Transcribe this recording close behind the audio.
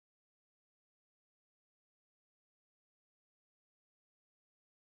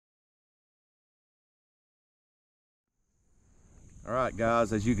All right,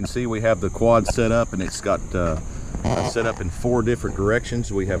 guys, as you can see, we have the quad set up, and it's got set up in 4 different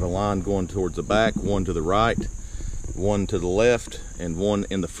directions. We have a line going towards the back, one to the right, one to the left, and one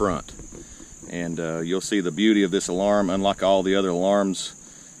in the front. And you'll see the beauty of this alarm. Unlike all the other alarms,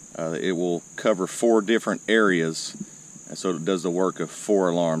 it will cover 4 different areas, and so it does the work of 4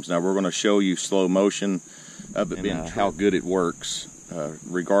 alarms. Now we're going to show you slow motion of it and how good it works,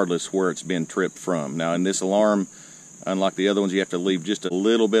 regardless where it's been tripped from. Now in this alarm, unlike the other ones, you have to leave just a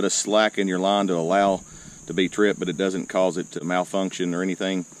little bit of slack in your line to allow to be tripped, but it doesn't cause it to malfunction or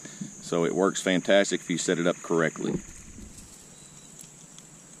anything. So it works fantastic if you set it up correctly.